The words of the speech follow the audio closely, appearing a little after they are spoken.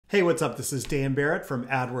Hey, what's up? This is Dan Barrett from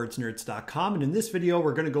AdWordsNerds.com, and in this video,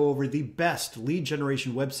 we're going to go over the best lead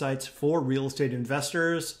generation websites for real estate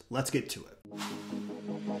investors. Let's get to it.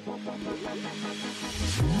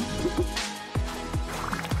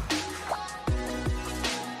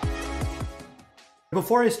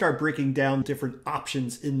 Before I start breaking down different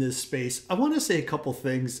options in this space, I want to say a couple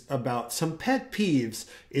things about some pet peeves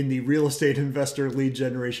in the real estate investor lead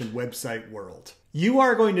generation website world. You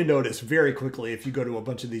are going to notice very quickly if you go to a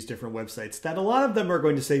bunch of these different websites that a lot of them are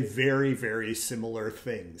going to say very, very similar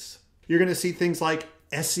things. You're going to see things like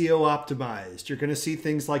SEO optimized. You're going to see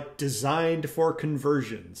things like designed for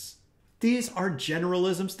conversions. These are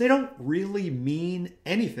generalisms. They don't really mean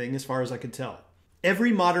anything as far as I can tell.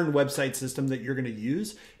 Every modern website system that you're going to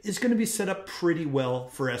use is going to be set up pretty well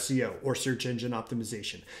for SEO or search engine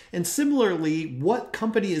optimization. And similarly, what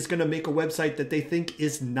company is going to make a website that they think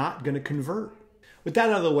is not going to convert? With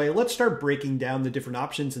that out of the way, let's start breaking down the different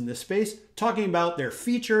options in this space, talking about their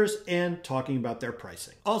features and talking about their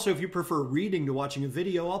pricing. Also, if you prefer reading to watching a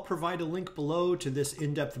video, I'll provide a link below to this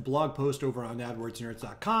in-depth blog post over on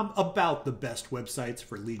AdWordsNerds.com about the best websites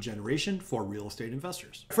for lead generation for real estate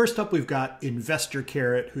investors. First up, we've got Investor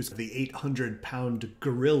Carrot, who's the 800-pound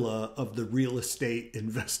gorilla of the real estate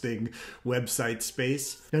investing website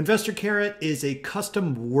space. Now, Investor Carrot is a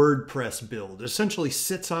custom WordPress build. It essentially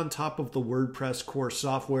sits on top of the WordPress core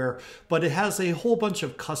software, but it has a whole bunch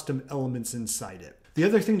of custom elements inside it. The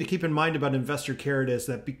other thing to keep in mind about Investor Carrot is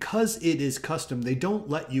that because it is custom, they don't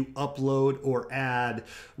let you upload or add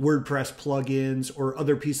WordPress plugins or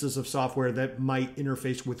other pieces of software that might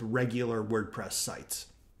interface with regular WordPress sites.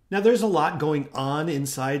 Now, there's a lot going on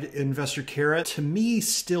inside Investor Carrot. To me,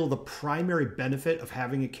 still the primary benefit of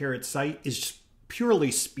having a Carrot site is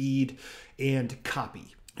purely speed and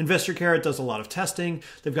copy. Investor Carrot does a lot of testing.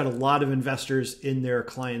 They've got a lot of investors in their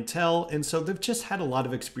clientele, and so they've just had a lot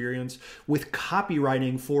of experience with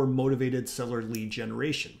copywriting for motivated seller lead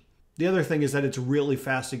generation. The other thing is that it's really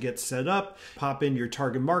fast to get set up. Pop in your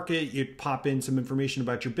target market, you pop in some information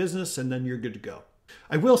about your business, and then you're good to go.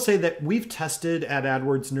 I will say that we've tested at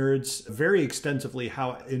AdWords Nerds very extensively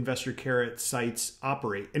how Investor Carrot sites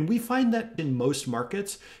operate. And we find that in most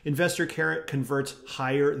markets, Investor Carrot converts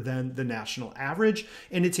higher than the national average.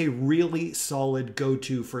 And it's a really solid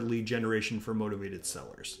go-to for lead generation for motivated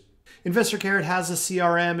sellers. Investor Carrot has a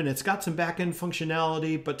CRM and it's got some back-end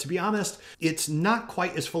functionality, but to be honest, it's not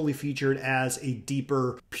quite as fully featured as a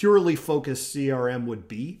deeper, purely focused CRM would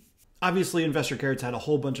be. Obviously, Investor Carrot's had a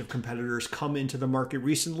whole bunch of competitors come into the market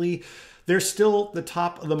recently. They're still the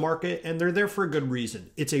top of the market, and they're there for a good reason.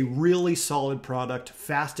 It's a really solid product,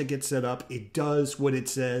 fast to get set up. It does what it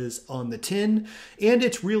says on the tin, and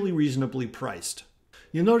it's really reasonably priced.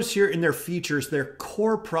 You'll notice here in their features, their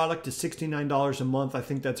core product is $69 a month. I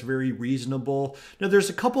think that's very reasonable. Now, there's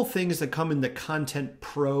a couple things that come in the Content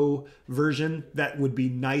Pro version that would be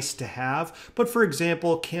nice to have. But for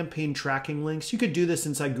example, campaign tracking links, you could do this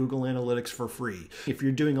inside Google Analytics for free. If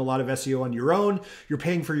you're doing a lot of SEO on your own, you're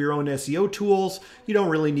paying for your own SEO tools, you don't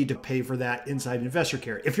really need to pay for that inside Investor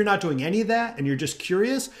Carrot. If you're not doing any of that and you're just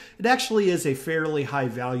curious, it actually is a fairly high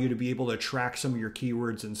value to be able to track some of your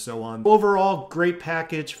keywords and so on. Overall, great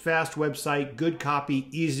package, fast website, good copy,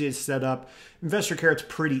 easy to set up. Investor Carrot's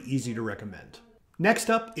pretty easy to recommend. Next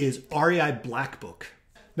up is REI Blackbook.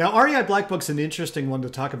 Now, REI Blackbook's an interesting one to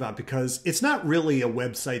talk about because it's not really a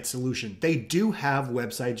website solution. They do have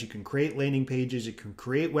websites. You can create landing pages. You can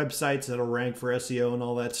create websites that'll rank for SEO and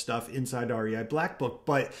all that stuff inside REI Blackbook,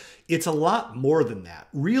 but it's a lot more than that.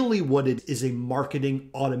 Really what it is a marketing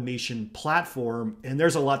automation platform, and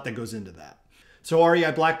there's a lot that goes into that. So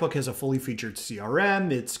REI Blackbook has a fully featured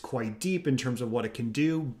CRM. It's quite deep in terms of what it can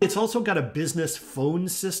do. It's also got a business phone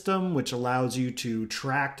system, which allows you to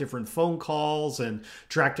track different phone calls and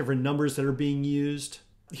track different numbers that are being used.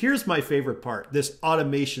 Here's my favorite part, this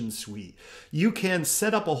automation suite. You can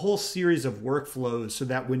set up a whole series of workflows so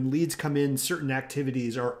that when leads come in, certain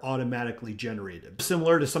activities are automatically generated.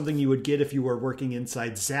 Similar to something you would get if you were working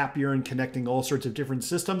inside Zapier and connecting all sorts of different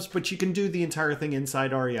systems, but you can do the entire thing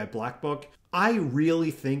inside REI Blackbook. I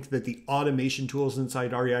really think that the automation tools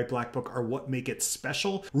inside REI Blackbook are what make it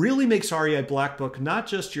special. Really makes REI Blackbook not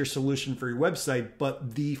just your solution for your website,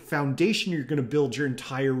 but the foundation you're going to build your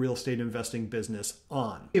entire real estate investing business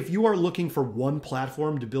on. If you are looking for one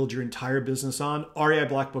platform to build your entire business on, REI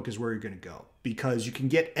Blackbook is where you're going to go, because you can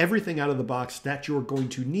get everything out of the box that you're going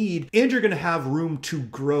to need, and you're going to have room to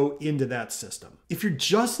grow into that system. If you're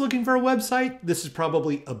just looking for a website, this is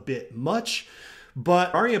probably a bit much.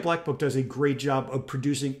 But REI Black Book does a great job of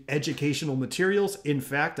producing educational materials. In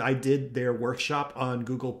fact, I did their workshop on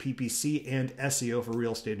Google PPC and SEO for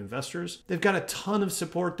real estate investors. They've got a ton of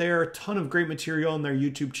support there, a ton of great material on their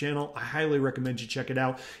YouTube channel. I highly recommend you check it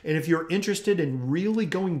out. And if you're interested in really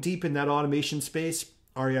going deep in that automation space,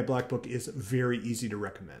 REI Black Book is very easy to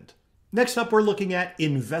recommend. Next up, we're looking at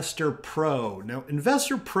Investor Pro. Now,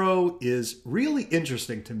 Investor Pro is really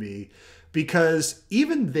interesting to me because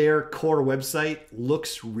even their core website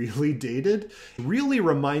looks really dated. It really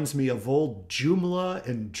reminds me of old Joomla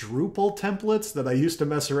and Drupal templates that I used to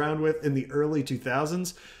mess around with in the early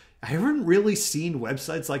 2000s. I haven't really seen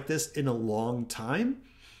websites like this in a long time.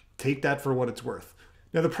 Take that for what it's worth.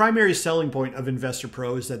 Now, the primary selling point of Investor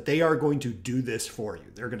Pro is that they are going to do this for you.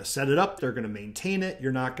 They're going to set it up, they're going to maintain it,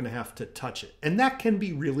 you're not going to have to touch it. And that can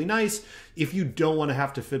be really nice if you don't want to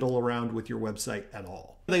have to fiddle around with your website at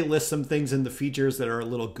all. They list some things in the features that are a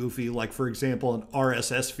little goofy, like, for example, an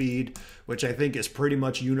RSS feed, which I think is pretty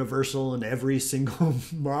much universal in every single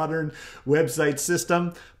modern website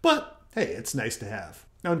system. But hey, it's nice to have.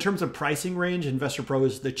 Now, in terms of pricing range, Investor Pro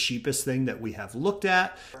is the cheapest thing that we have looked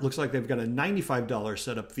at. It looks like they've got a $95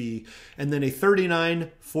 setup fee and then a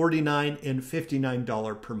 $39, $49, and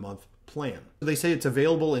 $59 per month plan. They say it's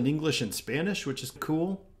available in English and Spanish, which is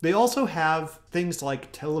cool. They also have things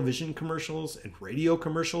like television commercials and radio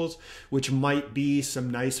commercials, which might be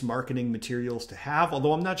some nice marketing materials to have,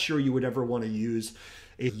 although I'm not sure you would ever want to use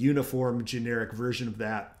a uniform generic version of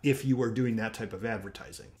that if you were doing that type of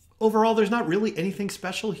advertising. Overall, there's not really anything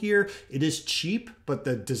special here. It is cheap, but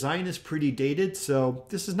the design is pretty dated, so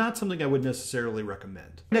this is not something I would necessarily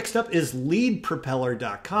recommend. Next up is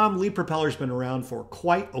LeadPropeller.com. Lead Propeller's been around for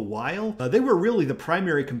quite a while. They were really the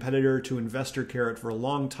primary competitor to Investor Carrot for a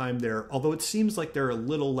long time there, although it seems like they're a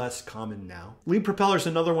little less common now. Lead Propeller is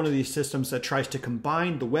another one of these systems that tries to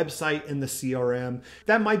combine the website and the CRM.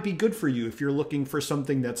 That might be good for you if you're looking for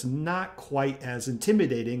something that's not quite as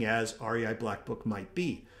intimidating as REI Black Book might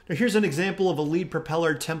be. Now, here's an example of a Lead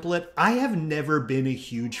Propeller template. I have never been a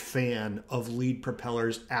huge fan of Lead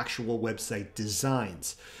Propeller's actual website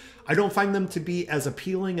designs. I don't find them to be as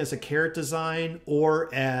appealing as a Carrot design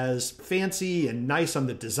or as fancy and nice on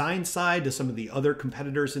the design side as some of the other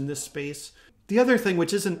competitors in this space. The other thing,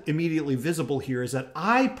 which isn't immediately visible here, is that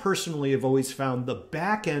I personally have always found the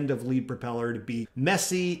back end of Lead Propeller to be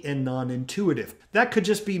messy and non-intuitive. That could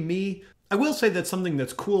just be me. I will say that something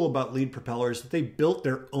that's cool about Lead Propeller is that they built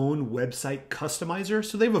their own website customizer.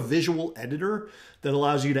 So they have a visual editor that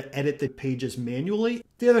allows you to edit the pages manually.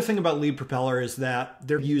 The other thing about Lead Propeller is that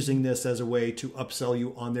they're using this as a way to upsell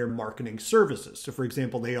you on their marketing services. So for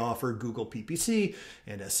example, they offer Google PPC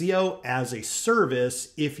and SEO as a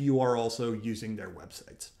service if you are also using their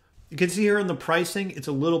websites. You can see here in the pricing, it's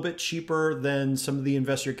a little bit cheaper than some of the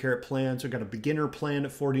Investor Carrot plans. We've got a beginner plan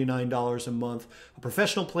at $49 a month, a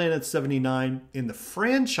professional plan at $79, and the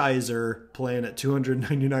franchiser plan at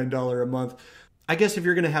 $299 a month. I guess if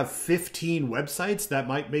you're going to have 15 websites, that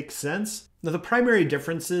might make sense. Now, the primary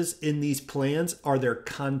differences in these plans are their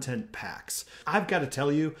content packs. I've got to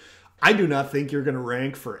tell you, I do not think you're going to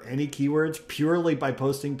rank for any keywords purely by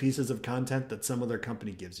posting pieces of content that some other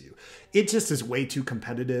company gives you. It just is way too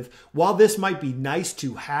competitive. While this might be nice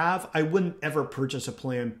to have, I wouldn't ever purchase a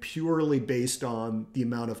plan purely based on the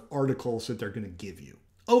amount of articles that they're going to give you.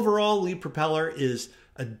 Overall, Lead Propeller is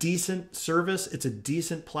a decent service. It's a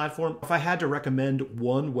decent platform. If I had to recommend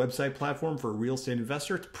one website platform for a real estate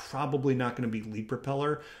investor, it's probably not going to be Lead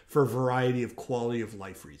Propeller for a variety of quality of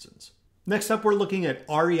life reasons. Next up, we're looking at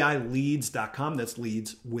reileads.com. That's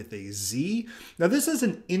leads with a Z. Now, this is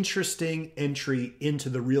an interesting entry into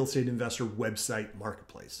the real estate investor website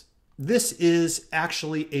marketplace. This is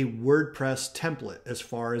actually a WordPress template as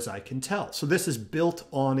far as I can tell. So this is built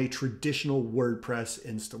on a traditional WordPress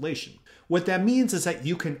installation. What that means is that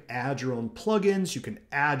you can add your own plugins, you can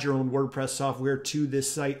add your own WordPress software to this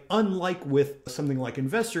site, unlike with something like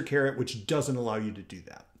Investor Carrot, which doesn't allow you to do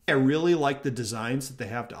that. I really like the designs that they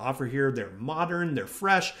have to offer here. They're modern, they're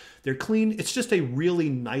fresh, they're clean. It's just a really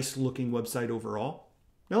nice looking website overall.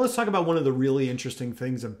 Now let's talk about one of the really interesting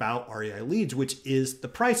things about REI Leads, which is the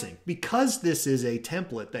pricing. Because this is a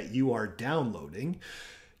template that you are downloading,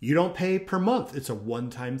 you don't pay per month. It's a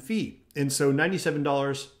one-time fee. And so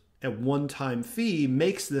 $97 at one-time fee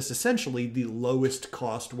makes this essentially the lowest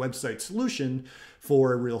cost website solution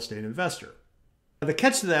for a real estate investor. The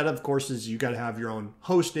catch to that, of course, is you got to have your own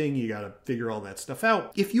hosting. You got to figure all that stuff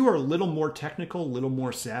out. If you are a little more technical, a little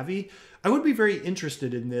more savvy, I would be very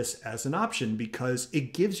interested in this as an option because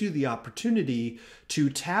it gives you the opportunity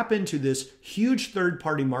to tap into this huge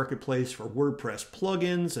third-party marketplace for WordPress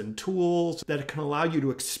plugins and tools that can allow you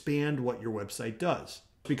to expand what your website does.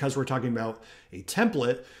 Because we're talking about a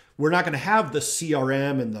template, we're not going to have the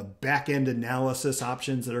CRM and the back-end analysis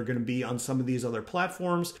options that are going to be on some of these other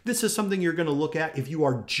platforms. This is something you're going to look at if you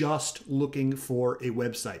are just looking for a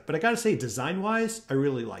website. But I got to say, design-wise, I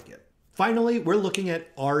really like it. Finally, we're looking at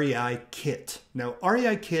REI Kit. Now,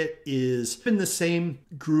 REI Kit is in the same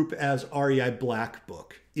group as REI Black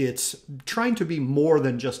Book. It's trying to be more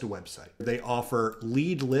than just a website. They offer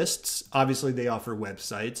lead lists. Obviously, they offer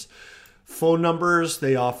websites. Phone numbers,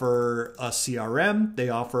 they offer a CRM, they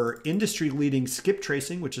offer industry-leading skip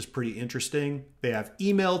tracing, which is pretty interesting. They have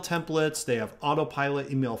email templates, they have autopilot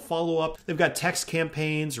email follow-up, they've got text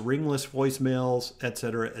campaigns, ringless voicemails,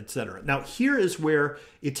 etc., etc. Now, here is where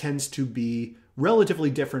it tends to be relatively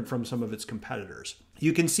different from some of its competitors.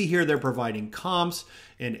 You can see here they're providing comps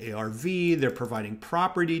and ARV, they're providing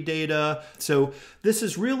property data. So this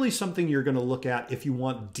is really something you're going to look at if you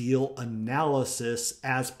want deal analysis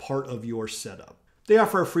as part of your setup. They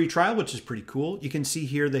offer a free trial, which is pretty cool. You can see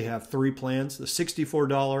here they have 3 plans, the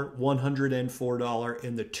 $64, $104,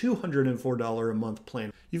 and the $204 a month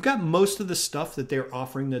plan. You've got most of the stuff that they're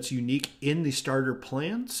offering that's unique in the starter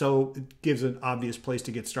plan, so it gives an obvious place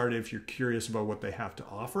to get started if you're curious about what they have to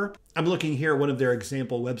offer. I'm looking here at one of their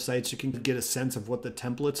example websites. You can get a sense of what the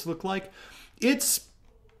templates look like. It's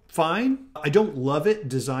fine. I don't love it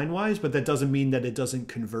design-wise, but that doesn't mean that it doesn't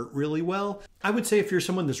convert really well. I would say if you're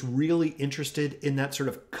someone that's really interested in that sort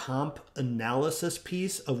of comp analysis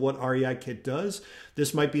piece of what REI Kit does,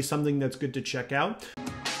 this might be something that's good to check out.